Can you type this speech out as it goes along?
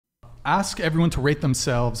ask everyone to rate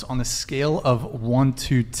themselves on a scale of 1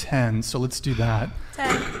 to 10. So let's do that.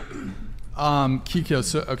 10. Kikyo,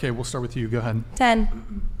 so okay, we'll start with you. Go ahead.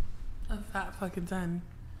 10. A fat fucking 10.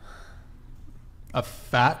 A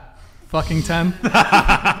fat fucking 10?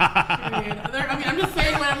 I mean, I'm just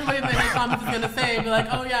saying what everybody in the comments is going to say. Be like,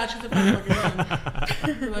 oh yeah, she's a fat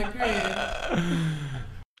fucking 10. Be like, great.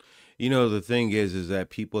 You know, the thing is that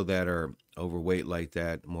people that are overweight like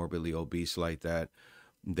that, morbidly obese like that,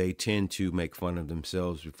 they tend to make fun of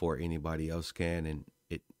themselves before anybody else can. And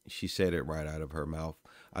she said it right out of her mouth.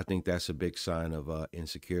 I think that's a big sign of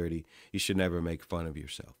insecurity. You should never make fun of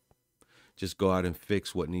yourself. Just go out and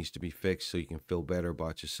fix what needs to be fixed so you can feel better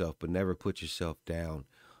about yourself, but never put yourself down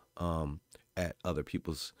at other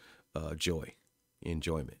people's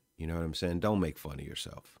enjoyment. You know what I'm saying? Don't make fun of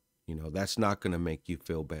yourself. You know, that's not going to make you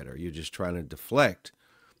feel better. You're just trying to deflect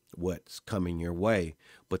what's coming your way,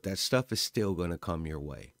 but that stuff is still going to come your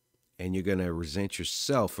way. And you're going to resent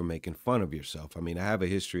yourself for making fun of yourself. I mean, I have a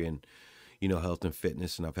history in, you know, health and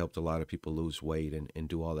fitness, and I've helped a lot of people lose weight and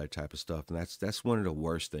do all that type of stuff. And that's one of the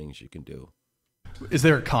worst things you can do. Is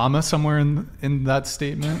there a comma somewhere in that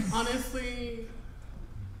statement? Honestly,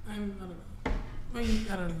 I don't know.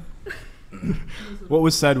 I don't know. What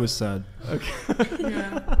was said was said. Okay.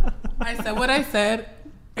 Yeah. I said what I said,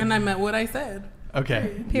 and I meant what I said.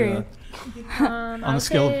 Okay. Period. On a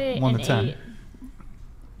scale of 1 to 10. 8.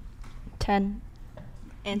 10.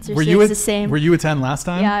 Answer Were stays the same. Were you a 10 last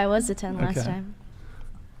time? Yeah, I was a 10 last Okay. time.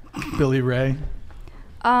 Billy Ray.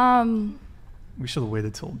 We should have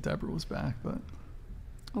waited till Deborah was back, but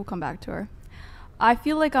we'll come back to her. I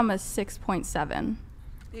feel like I'm a 6.7.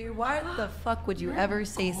 Dude, why the fuck would you ever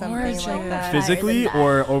say something like that? Physically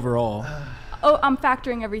or overall? Oh, I'm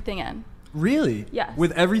factoring everything in. Really? Yes.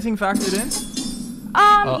 With everything factored in?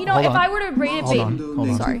 You know, if I were to rate it Hold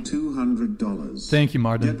on. Sorry. $200. Thank you,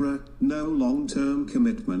 Martin. Deborah, no long-term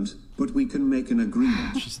commitment, but we can make an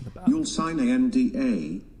agreement. You'll sign a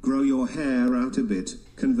NDA, grow your hair out a bit,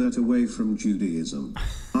 convert away from Judaism.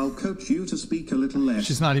 I'll coach you to speak a little less.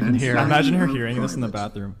 She's not even here. Imagine her hearing this in the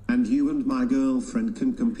bathroom. And you and my girlfriend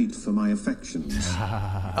can compete for my affections.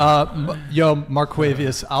 Yo,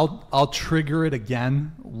 Marquavius, I'll trigger it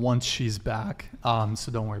again once she's back. So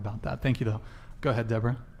don't worry about that. Thank you, though. Go ahead,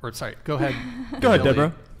 Deborah. Or sorry, go ahead. Go ahead,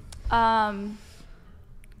 Deborah.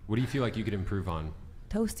 What do you feel like you could improve on?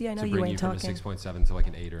 Toasty, I know you to bring ain't you from talking. a 6.7 to like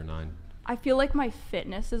an 8 or 9. I feel like my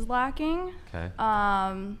fitness is lacking. Okay.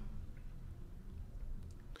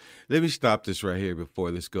 Let me stop this right here before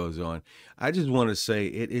this goes on. I just want to say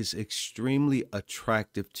it is extremely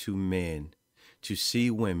attractive to men to see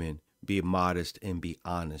women be modest and be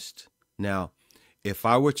honest. Now, if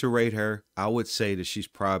I were to rate her, I would say that she's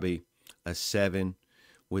probably a 7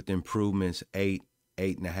 with improvements, 8,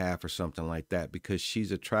 8.5 or something like that, because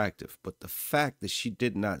she's attractive. But the fact that she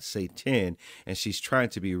did not say 10 and she's trying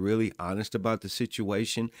to be really honest about the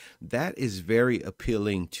situation, that is very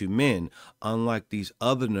appealing to men, unlike these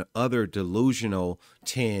other delusional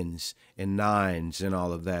 10s and 9s and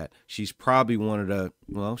all of that. She's probably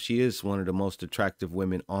she is one of the most attractive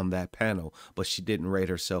women on that panel, but she didn't rate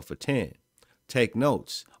herself a 10. Take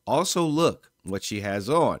notes. Also look what she has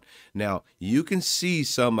on. Now, you can see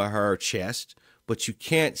some of her chest, but you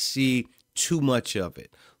can't see too much of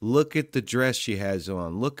it. Look at the dress she has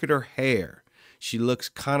on. Look at her hair. She looks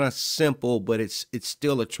kind of simple, but it's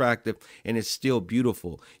still attractive and it's still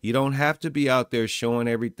beautiful. You don't have to be out there showing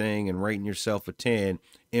everything and rating yourself a 10,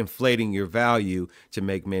 inflating your value to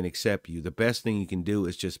make men accept you. The best thing you can do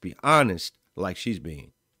is just be honest like she's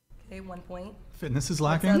being. Okay, 1 point. Fitness is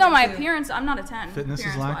lacking? No, my appearance, I'm not a 10. Fitness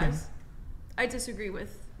is lacking? I disagree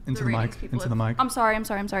with Into the mic. Into the mic. I'm sorry.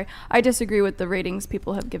 I disagree with the ratings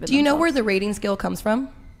people have given. Do you know where the rating scale comes from?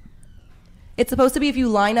 It's supposed to be if you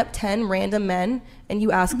line up 10 random men and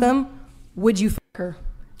you ask them, would you fuck her?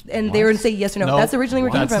 And they were to say yes or no. Nope. That's originally where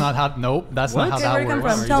it came from. That's not how. Nope. That's not how Okay, that where it come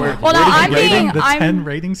works. from? Tell me. Well, no, I'm being. The 10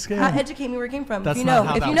 rating scale. Educate me where it came from. That's if you not know,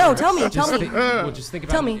 how if that you know, works. tell me. Just think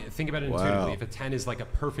about Tell me. Think about it intuitively. If a 10 is like a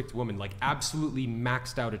perfect woman, like absolutely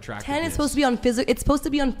maxed out attractiveness. 10 is supposed to be on physical. It's supposed to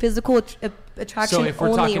be on physical attraction so if we're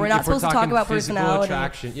only. Talking, we're not supposed to talk about physical personality.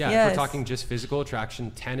 Attraction, yeah, yes. if we're talking just physical attraction,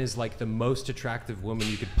 10 is like the most attractive woman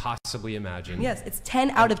you could possibly imagine. Yes, it's 10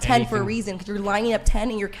 out of 10 for a reason, because you're lining up 10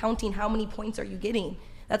 and you're counting how many points are you getting.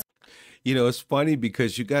 That's. You know, it's funny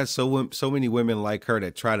because you got so many women like her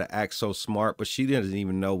that try to act so smart, but she doesn't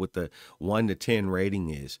even know what the 1 to 10 rating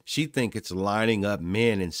is. She think it's lining up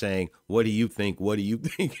men and saying, "What do you think? What do you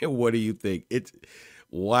think? And what do you think?" It's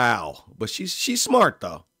wow. But she's smart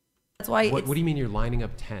though. That's why. What do you mean you're lining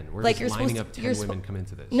up 10? Where Like, does you're lining supposed up to- 10 you're women come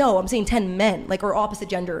into this? No, I'm saying 10 men, like, or opposite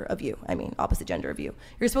gender of you. I mean, opposite gender of you.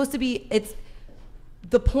 You're supposed to be.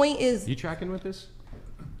 The point is. You tracking with this?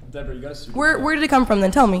 Deborah, you guys. Where did it come from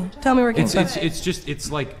then? Tell me where it came from.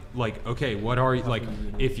 It's like okay, what are you like?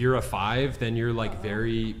 If you're a 5, then you're like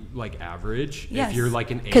very like average. Yes. If you're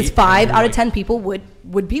like an 8, because 5 then out you're of 10 people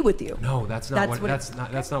would be with you. No, that's not what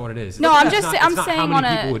it is. No, It's I'm just not- I'm it's not saying how many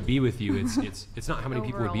on people a would be with you. It's not how many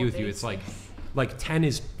people would be with you. It's like 10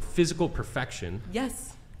 is physical perfection. Yes,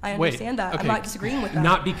 I Wait, understand that. okay. I'm not disagreeing with that.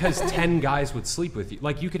 Not because 10 guys would sleep with you.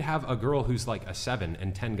 Like, you could have a girl who's like a 7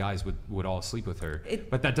 and 10 guys would all sleep with her.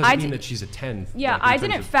 But that doesn't mean that she's a 10. Yeah, like, in I terms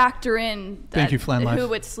didn't of- factor in Thank you, Flan Life. who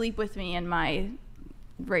would sleep with me in my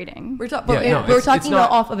rating. We're Yeah, no, we're it's talking not-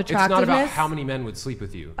 about off of attractiveness. It's not about how many men would sleep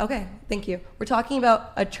with you. Okay, thank you. We're talking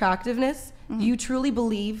about attractiveness. Do you truly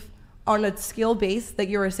believe on a skill base that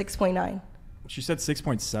you're a 6.9? She said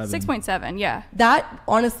 6.7. 6.7, yeah. That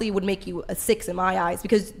honestly would make you a 6 in my eyes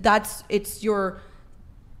because it's your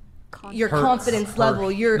confidence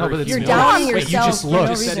level. You're but you're it's doubting Wait, yourself. you just for looked. no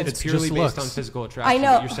You said reason. it's purely just based looks. on physical attraction. I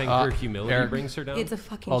know. But you're saying her humility Eric, brings her down? It's a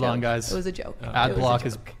fucking Hold joke. on, guys. It was a joke. Ad It was a block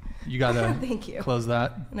is. joke. You gotta Thank you. close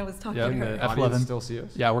that. And I was talking Yep. to Can her. the audience F11. still see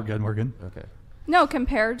us? Yeah, we're good. We're good. Okay. No,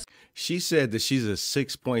 compared. She said that she's a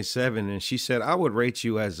 6.7, and she said, I would rate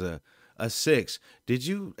you as a 6. Did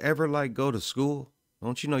you ever like go to school?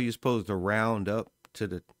 Don't you know you're supposed to round up to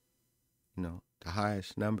the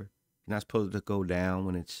highest number? You're not supposed to go down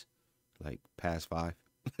when it's like past 5.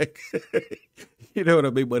 Like, you know what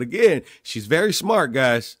I mean? But again, she's very smart,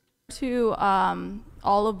 guys. To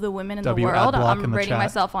all of the women in W the world, ad block in I'm the rating chat.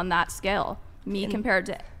 myself on that scale. Me compared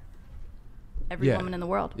to every Yeah. woman in the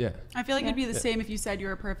world. Yeah. I feel like it'd be the same if you said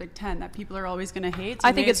you're a perfect 10, that people are always going to hate. So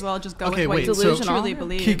I think may it's- as well just go Okay, with what wait, you so- truly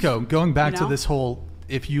believe. Kiko, going back You to know? this whole,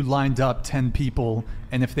 if you lined up 10 people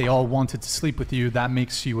and if they all wanted to sleep with you, that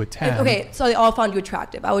makes you a 10. Okay, so they all found you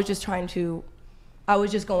attractive. I was just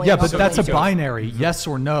going. Yeah, off but of that's a it. binary, yes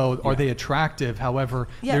or no. Are they attractive? However,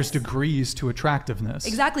 there's Yes. degrees to attractiveness.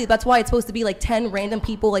 Exactly. That's why it's supposed to be like 10 random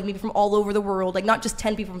people, like maybe from all over the world, like not just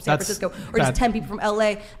 10 people from San That's- Francisco or just that- 10 people from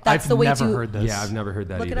LA. That's I've the way never to heard this. Yeah, I've never heard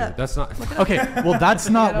that Look it either. up. That's not. Okay, well, that's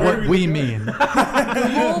not what we mean.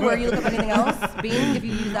 Google where you look up anything else. Bing, if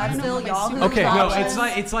you use that still, Yahoo. Okay, No, Fox.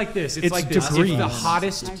 it's like this. It's It's like this. If degrees. the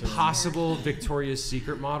hottest possible Victoria's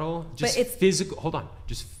Secret model, just it's- physical. Hold on,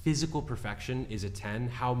 just physical perfection is a 10.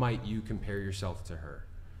 How might you compare yourself to her?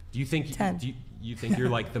 Do you think 10. Do you think you're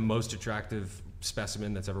like the most attractive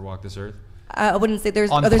specimen that's ever walked this earth? I wouldn't say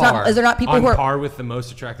there's. On There's par. not. Is there not people On who are? par with the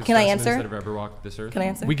most attractive Can I specimens answer? that have ever walked this earth? Can I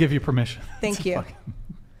answer? We give you permission. Thank you.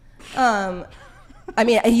 I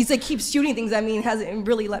mean, he's like keeps shooting things. I mean, hasn't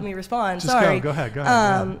really let me respond. Just Sorry. go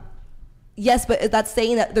ahead. Yes, but that's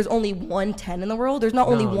saying that there's only one 10 in the world. There's not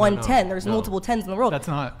only one 10. There's multiple 10s in the world. That's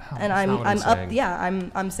not. And not what I'm up. saying. Yeah,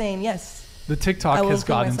 I'm saying yes. The I TikTok will has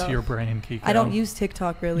kill got into myself. your brain, Kiko. I don't use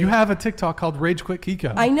TikTok really. You have a TikTok called Rage Quit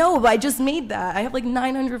Kiko. I know, but I just made that. I have like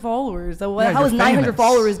 900 followers. So Yeah, how you're is 900 famous.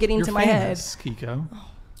 followers getting You're into my head? famous, Kiko.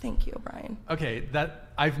 Thank you, Brian. Okay, that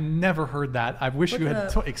I've never heard that. I wish Look you it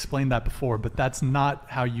had up. explained that before, but that's not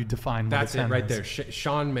how you define what That's a 10 it right is. there.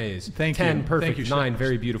 Sean Mays. Thank 10, you. perfect. Thank you, 9, Sean.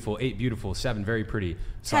 very beautiful. 8, beautiful. 7, very pretty.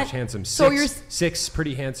 10 Handsome. 6, so you're 6,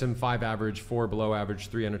 pretty handsome. 5, average. 4, below average.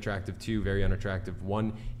 3, unattractive. 2, very unattractive.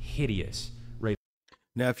 1, hideous. Right.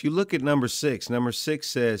 Now, if you look at number 6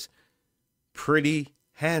 says pretty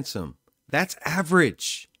handsome. That's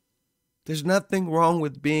average. There's nothing wrong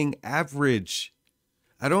with being average.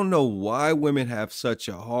 I don't know why women have such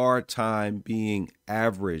a hard time being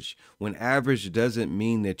average when average doesn't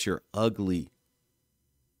mean that you're ugly.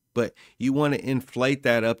 But you want to inflate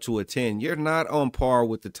that up to a 10. You're not on par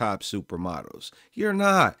with the top supermodels. You're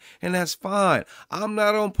not. And that's fine. I'm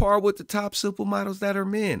not on par with the top supermodels that are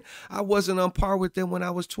men. I wasn't on par with them when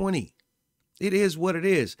I was 20. It is what it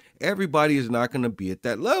is. Everybody is not going to be at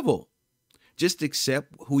that level. Just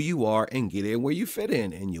accept who you are and get in where you fit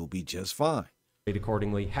in, and you'll be just fine.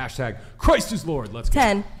 Accordingly. Hashtag Christ is Lord. Let's go.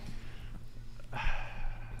 10.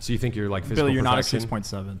 So you think you're like physical Billy, you're not a perfection?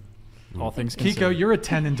 6.7. All things Kiko, considered. you're a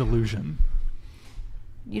 10 in delusion.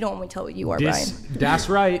 You don't want me to tell what you are, Brian. That's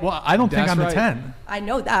right. Well, I don't think That's I'm right. a 10. I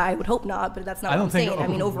know that. I would hope not, but that's not I what don't I'm think- saying. I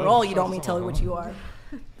mean, overall, you don't want me to tell you what you are.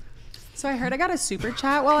 So I heard I got a super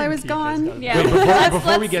chat while I was gone. Yeah.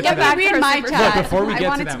 Before we get to Yeah, that, but read my Super chat. before we I get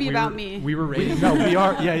want to it that, to be about me. We were rating. No, we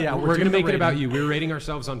are. Yeah. We're doing gonna make the it about rating. you. We were rating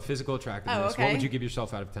ourselves on physical attractiveness. Oh, What okay. would you give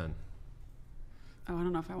yourself out of 10? Oh, I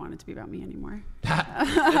don't know if I want it to be about me anymore.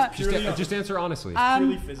 Just answer honestly.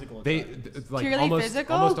 Purely physical. They attractiveness. like Purely almost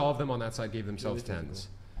physical? all of them on that side gave themselves 10s.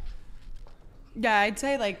 Yeah, I'd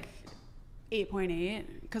say like 8.8,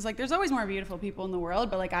 because like there's always more beautiful people in the world,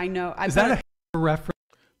 but like I know Is that a reference?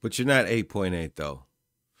 But you're not 8.8 though.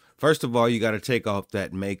 First of all, you got to take off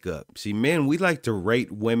that makeup. See, men, we like to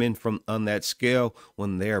rate women from on that scale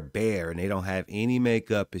when they're bare and they don't have any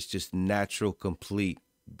makeup. It's just natural, complete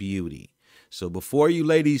beauty. So before you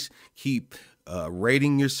ladies keep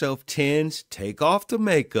rating yourself 10s, take off the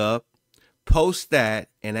makeup, post that,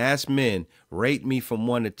 and ask men, rate me from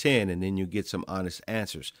 1 to 10, and then you get some honest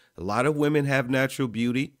answers. A lot of women have natural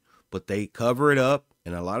beauty, but they cover it up,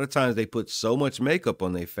 and a lot of times they put so much makeup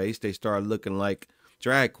on their face, they start looking like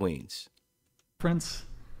drag queens. Prince?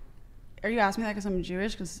 Are you asking me that because I'm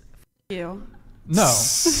Jewish? Because you. No, but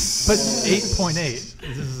 8.8.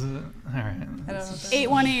 This is all right.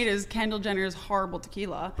 818 is Kendall Jenner's horrible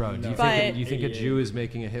tequila. Bro, do you think a Jew is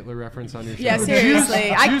making a Hitler reference on your show? Yeah,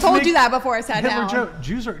 seriously. I told you that before I sat down.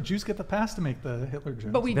 Jews get the pass to make the Hitler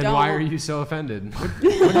joke. But we then don't. Why are you so offended?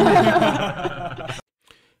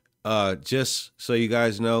 Just so you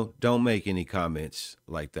guys know, don't make any comments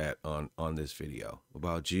like that on this video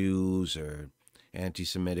about Jews or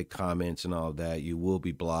anti-Semitic comments and all that. You will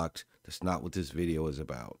be blocked. That's not what this video is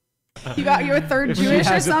about. You got your third Jewish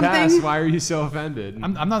or something? Pass, why are you so offended?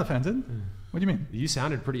 I'm not offended. What do you mean? You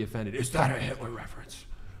sounded pretty offended. Is that a Hitler reference?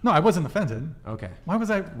 No, I wasn't offended. Okay. Why was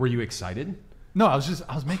I? Were you excited? No, I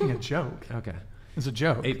was making a joke. Okay. It's a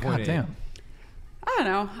joke. 8.8. God damn. I don't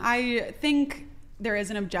know. I think there is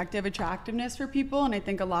an objective attractiveness for people, and I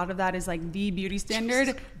think a lot of that is like the beauty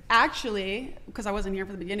standard. Actually, because I wasn't here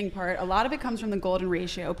for the beginning part, a lot of it comes from the golden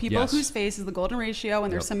ratio. People whose face is the golden ratio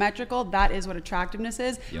and they're symmetrical, that is what attractiveness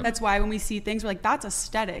is. That's why when we see things, we're like, that's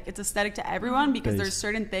aesthetic. It's aesthetic to everyone because there's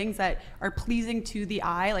certain things that are pleasing to the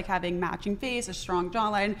eye, like having matching face, a strong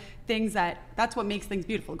jawline, things that's what makes things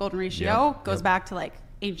beautiful. Golden ratio goes back to like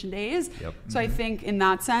ancient days. So I think in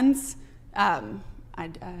that sense, I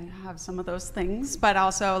have some of those things, but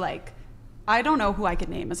also like I don't know who I could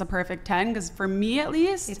name as a perfect 10 because for me at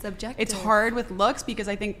least it's objective. It's hard with looks because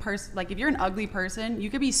I think like if you're an ugly person, you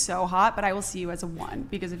could be so hot, but I will see you as a 1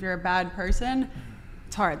 because if you're a bad person,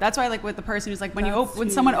 it's hard. That's why like with the person who's like when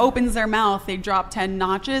someone opens their mouth, they drop 10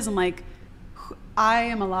 notches. And like I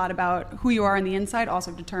am a lot about who you are on the inside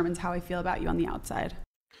also determines how I feel about you on the outside.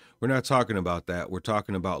 We're not talking about that. We're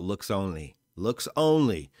talking about looks only. Looks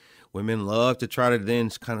only. Women love to try to then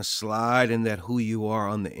kind of slide in that who you are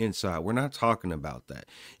on the inside. We're not talking about that.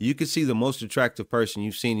 You can see the most attractive person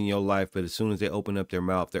you've seen in your life, but as soon as they open up their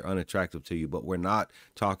mouth, they're unattractive to you. But we're not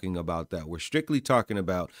talking about that. We're strictly talking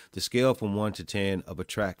about the scale from 1 to 10 of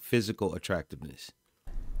physical attractiveness.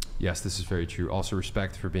 Yes, this is very true. Also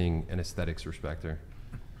respect for being an aesthetics respecter.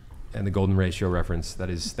 And the golden ratio reference, that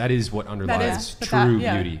is what underlies true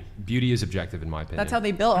beauty. Beauty is objective in my opinion. That's how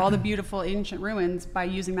they built all the beautiful ancient ruins, by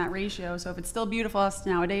using that ratio. So if it's still beautiful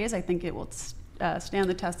nowadays, I think it will stand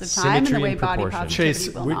the test of time. Symmetry and the way and body proportion. positivity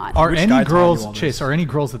Chase, will not. are any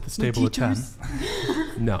girls at this table a 10?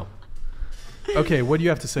 No. Okay, what do you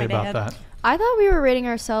have to say about that? I thought we were rating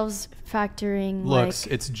ourselves factoring looks.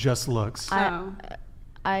 like, It's just looks.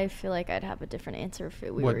 I feel like I'd have a different answer if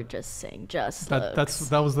we were just saying looks.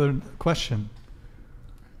 That was the question.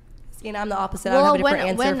 See, and I'm the opposite. I would have a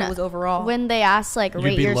different answer if it was overall. When they asked like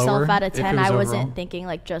rate yourself out of 10, I wasn't overall? thinking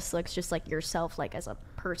like just looks, just like yourself, like as a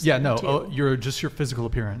person. Yeah, no, too. you're just your physical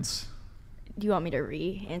appearance. Do you want me to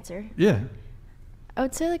re-answer? Yeah. I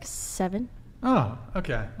would say like 7. Oh,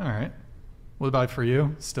 okay, all right. What about for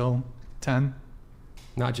you? Still 10?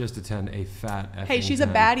 Not just a 10, a fat effing Hey, she's 10.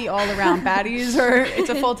 a baddie all around. Baddies it's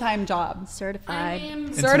a full-time job. Certified. I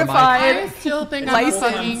mean, certified. I still think I'm a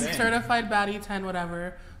fucking certified baddie 10,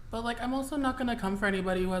 whatever. But like, I'm also not gonna come for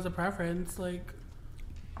anybody who has a preference. Like,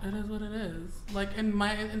 it is what it is. Like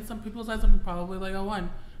in some people's eyes, I'm probably like a 1.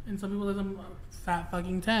 In some people's eyes, I'm a fat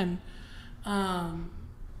fucking 10. So I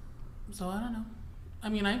don't know. I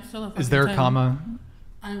mean, I'm still a fucking 10. Is there a comma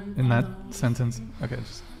in that sentence? Okay.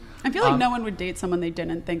 I feel like no one would date someone they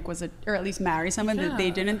didn't think was or at least marry someone that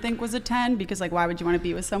they didn't think was a 10, because like why would you want to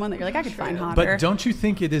be with someone that you're like, I could find hotter? But don't you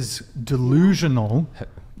think it is delusional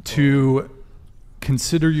to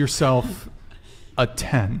consider yourself a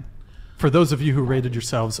 10? For those of you who rated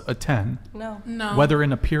yourselves a 10. No. Whether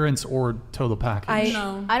in appearance or total package.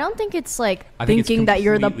 I don't think it's like thinking that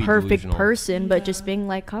you're the perfect person, but just being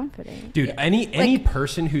like confident. Dude, any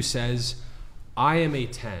person who says I am a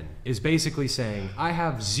 10 is basically saying I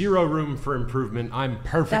have 0 room for improvement. I'm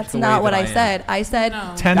perfect. That's not what I said. I said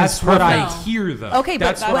 10 That's is what I perfect. hear though. Okay, but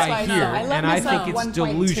that's what I hear, and I think it's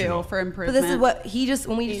delusional. for improvement. But this is what he just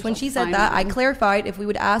when she said that, I clarified if we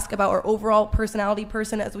would ask about our overall personality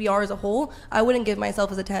person as we are as a whole, I wouldn't give myself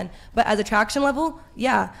as a 10. But as attraction level,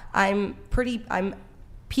 yeah, I'm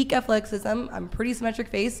peak athleticism. I'm pretty symmetric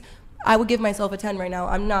face. I would give myself a 10 right now.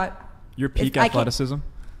 I'm not. Your peak athleticism?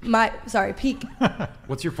 Peak.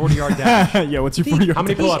 What's your 40-yard dash? Yeah, what's your 40-yard dash? How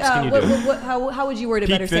many pull-ups can you do? How would you word it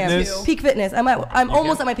Peak better, fitness? Sam? Peak fitness. I'm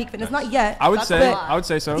almost at my peak fitness. Not yet. I would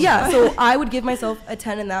say so. Yeah, so I would give myself a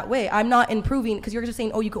 10 in that way. I'm not improving because you're just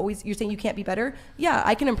saying, you're saying you can't be better. Yeah,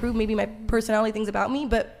 I can improve maybe my personality, things about me,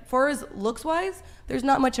 but far as looks-wise, there's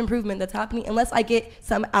not much improvement that's happening unless I get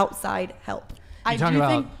some outside help. You talking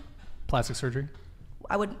about plastic surgery?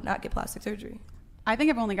 I would not get plastic surgery. I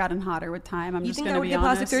think I've only gotten hotter with time. I'm you just think going I to would be get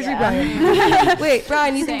honest. plastic surgery, Brian? Wait,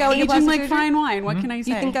 Brian, you think I would get plastic surgery? Aging like fine wine. What can I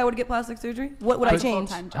say? You think I would get plastic surgery? What would I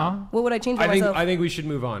change? What would I change about myself? I think we should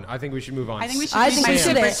move on. I think we shouldn't. I think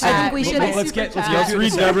we shouldn't. Let's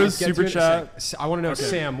read Deborah's super chat. I want to know,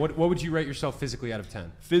 Sam, what would you rate yourself physically out of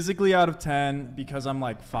 10? Physically out of 10, because I'm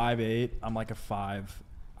like 5'8", I'm like a 5.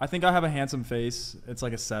 I think I have a handsome face. It's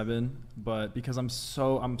like a 7, but because I'm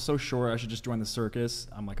so short, I should just join the circus.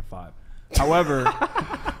 I'm like a 5. However,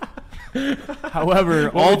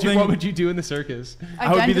 what would you do in the circus?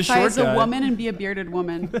 I would be the short guy. Identify as a woman and be a bearded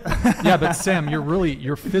woman. Yeah, but Sam,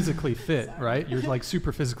 you're physically fit, right? You're like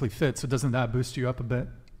super physically fit. So doesn't that boost you up a bit?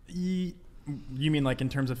 You mean like in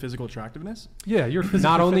terms of physical attractiveness? Yeah, you're physically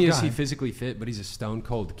Not only fit is guy. he physically fit, but he's a stone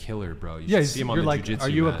cold killer, bro. You yeah, should see him on you're the like, jiu-jitsu are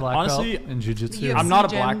you mat. a black Honestly, belt in jiu-jitsu? I'm not a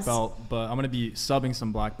black belt, but I'm gonna be subbing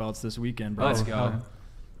some black belts this weekend, bro. Let's go.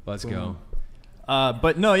 Let's go.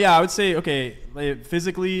 But no, yeah, I would say like,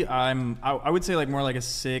 physically, I would say like more like a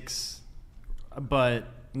 6. But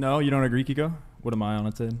no, you don't agree, Kiko? What am I on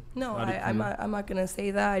a 10? No, I'm not gonna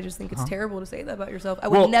say that. I just think it's terrible to say that about yourself. I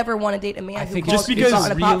would never want to date a man who calls just because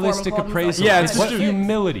on a platform realistic and appraisal. Yeah, it's just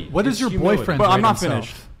humility. What is your boyfriend? But I'm not himself?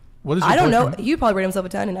 finished. What is your I don't boyfriend? know. You'd probably rate himself a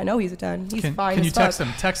 10, and I know he's a 10. He's fine. Can you as fuck. text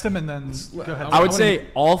him? Text him and then go ahead. I would say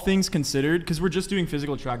all things considered, because we're just doing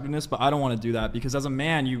physical attractiveness, but I don't want to do that because as a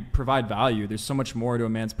man, you provide value. There's so much more to a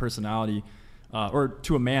man's personality or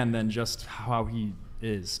to a man than just how he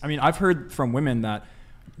is. I mean, I've heard from women that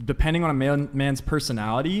depending on a man's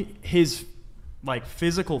personality, his like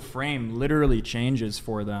physical frame literally changes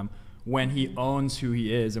for them when he owns who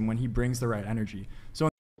he is and when he brings the right energy. So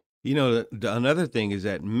you know, another thing is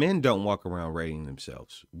that men don't walk around rating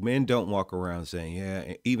themselves. Men don't walk around saying,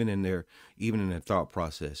 yeah, even in their thought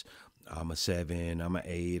process, I'm a 7, I'm an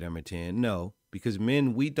 8, I'm a 10. No, because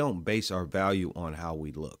men, we don't base our value on how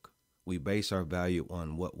we look. We base our value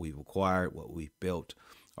on what we've acquired, what we've built,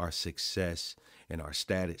 our success, and our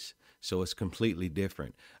status. So it's completely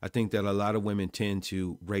different. I think that a lot of women tend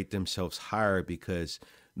to rate themselves higher because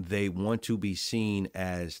they want to be seen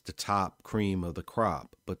as the top cream of the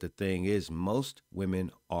crop. But the thing is, most women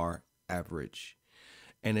are average.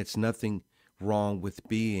 And it's nothing wrong with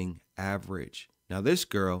being average. Now, this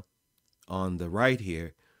girl on the right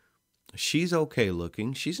here, she's okay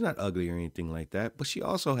looking. She's not ugly or anything like that. But she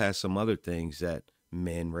also has some other things that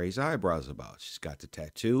men raise eyebrows about. She's got the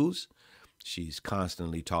tattoos. She's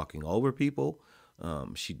constantly talking over people.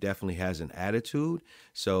 She definitely has an attitude.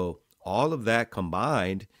 So all of that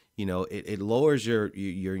combined, you know, it lowers your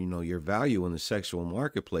value in the sexual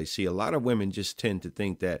marketplace. See, a lot of women just tend to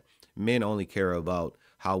think that men only care about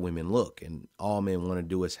how women look and all men want to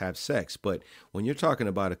do is have sex. But when you're talking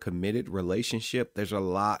about a committed relationship, there's a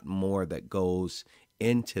lot more that goes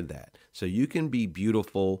into that. So you can be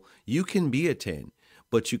beautiful, you can be a 10,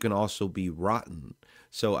 but you can also be rotten.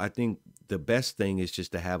 So I think the best thing is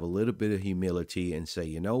just to have a little bit of humility and say,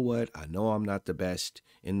 you know what? I know I'm not the best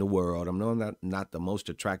in the world. I know I'm not the most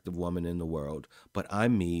attractive woman in the world, but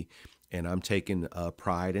I'm me and I'm taking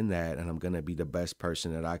pride in that. And I'm going to be the best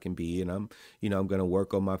person that I can be. And I'm going to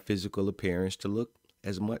work on my physical appearance to look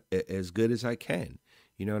as good as I can.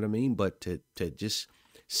 You know what I mean? But to just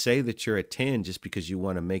say that you're a 10 just because you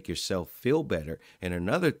want to make yourself feel better. And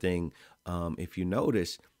another thing, if you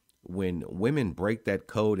notice, when women break that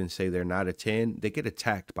code and say they're not a 10, they get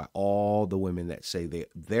attacked by all the women that say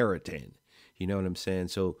they're a 10. You know what I'm saying?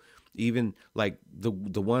 So even like the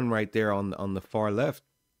one right there on the far left,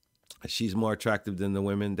 she's more attractive than the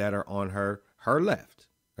women that are on her left,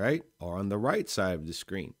 right? Or on the right side of the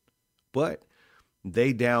screen. But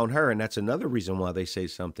they down her, and that's another reason why they say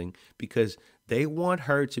something, because they want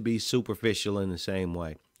her to be superficial in the same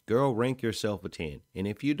way. Girl, rank yourself a 10. And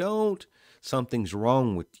if you don't, something's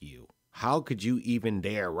wrong with you. How could you even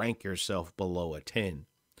dare rank yourself below a 10?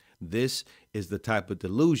 This is the type of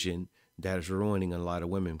delusion that is ruining a lot of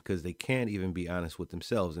women because they can't even be honest with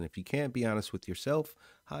themselves. And if you can't be honest with yourself,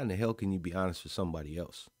 how in the hell can you be honest with somebody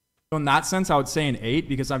else? In that sense, I would say an 8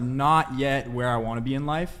 because I'm not yet where I want to be in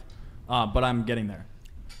life, but I'm getting there.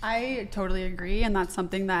 I totally agree. And that's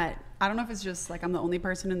something that I don't know if it's just like I'm the only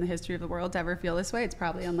person in the history of the world to ever feel this way. It's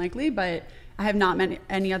probably unlikely, but I have not met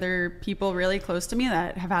any other people really close to me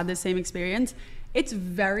that have had the same experience. It's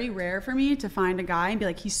very rare for me to find a guy and be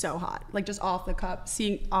like, he's so hot, like just off the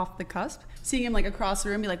cusp, seeing him like across the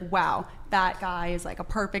room, be like, wow, that guy is like a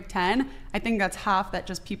perfect 10. I think that's half that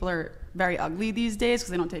just people are very ugly these days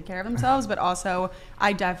because they don't take care of themselves, but also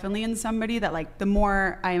I definitely am somebody that like the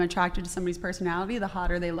more I am attracted to somebody's personality, the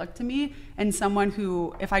hotter they look to me. And someone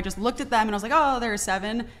who, if I just looked at them and I was like, oh, they're a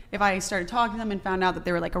 7, if I started talking to them and found out that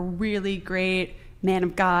they were like a really great man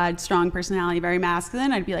of God, strong personality, very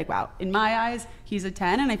masculine, I'd be like, wow, in my eyes, he's a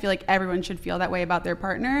 10. And I feel like everyone should feel that way about their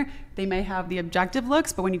partner. They may have the objective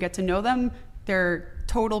looks, but when you get to know them, their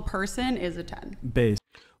total person is a 10. Base.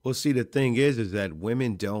 Well, see, the thing is that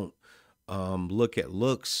women don't look at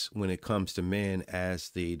looks when it comes to men as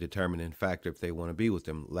the determining factor if they want to be with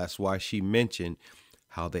them. That's why she mentioned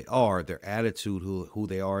how they are, their attitude, who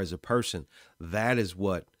they are as a person. That is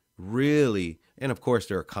what really, and of course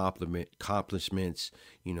their accomplishments,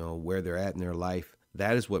 you know, where they're at in their life.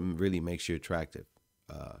 That is what really makes you attractive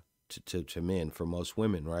to men, for most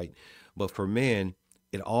women, right? But for men,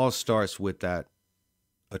 it all starts with that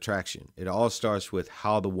attraction. It all starts with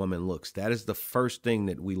how the woman looks. That is the first thing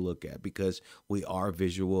that we look at, because we are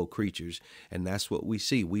visual creatures, and that's what we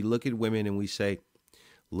see. We look at women and we say,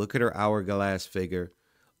 look at her hourglass figure,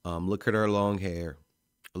 look at her long hair,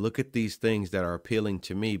 look at these things that are appealing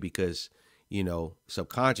to me, because, you know,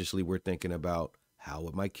 subconsciously we're thinking about, how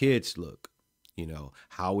would my kids look? You know,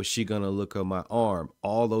 how is she going to look on my arm?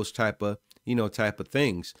 All those type of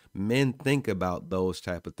things. Men think about those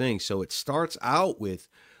type of things. So it starts out with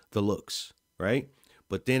the looks, right?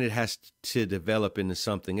 But then it has to develop into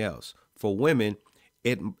something else. For women,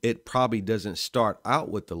 it probably doesn't start out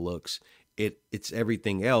with the looks. It's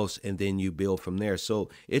everything else, and then you build from there. So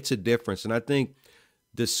it's a difference. And I think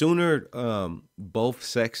the sooner both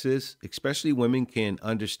sexes, especially women, can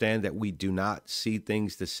understand that we do not see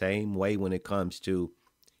things the same way when it comes to,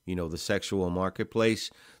 you know, the sexual marketplace,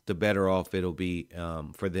 the better off it'll be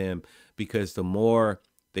for them. Because the more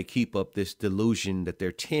they keep up this delusion that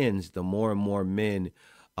they're 10s, the more and more men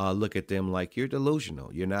look at them like, you're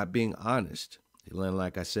delusional. You're not being honest. And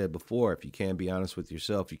like I said before, if you can't be honest with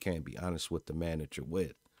yourself, you can't be honest with the man that you're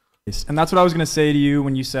with. And that's what I was going to say to you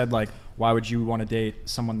when you said, like, why would you want to date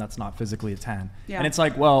someone that's not physically a 10? Yeah. And it's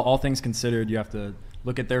like, well, all things considered, you have to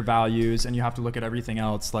look at their values and you have to look at everything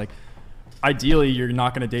else. Like, ideally, you're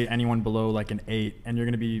not going to date anyone below like an 8, and you're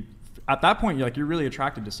going to be, at that point, you're really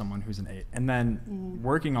attracted to someone who's an 8. And then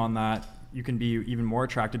working on that, you can be even more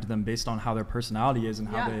attracted to them based on how their personality is and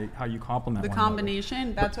how you complement the one combination.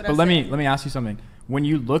 Another. That's what But let me ask you something. When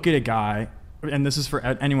you look at a guy, and this is for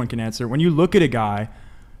anyone can answer, when you look at a guy,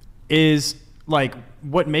 is like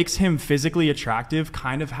what makes him physically attractive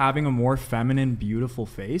kind of having a more feminine, beautiful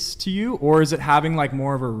face to you? Or is it having like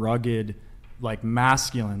more of a rugged, like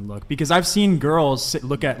masculine look? Because I've seen girls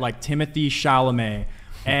look at like Timothée Chalamet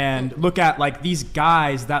and look at like these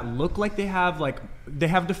guys that look like they have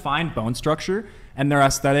defined bone structure and they're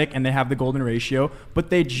aesthetic and they have the golden ratio, but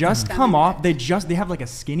they just come off, they have like a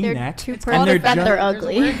skinny neck. Too perfect that they're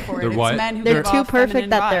ugly. They're what? They're too perfect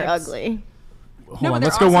that they're ugly. Hold on,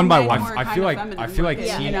 let's go one by one. I feel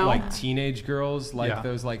like teenage girls like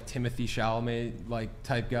those like Timothée Chalamet like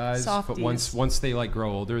type guys. Softies. But once they like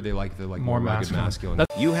grow older, they like the like more rugged masculine.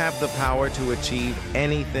 You have the power to achieve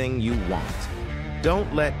anything you want.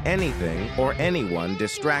 Don't let anything or anyone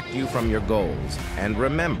distract you from your goals. And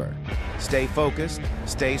remember, stay focused,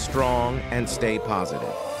 stay strong, and stay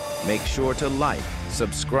positive. Make sure to like,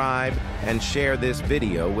 subscribe, and share this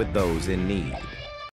video with those in need.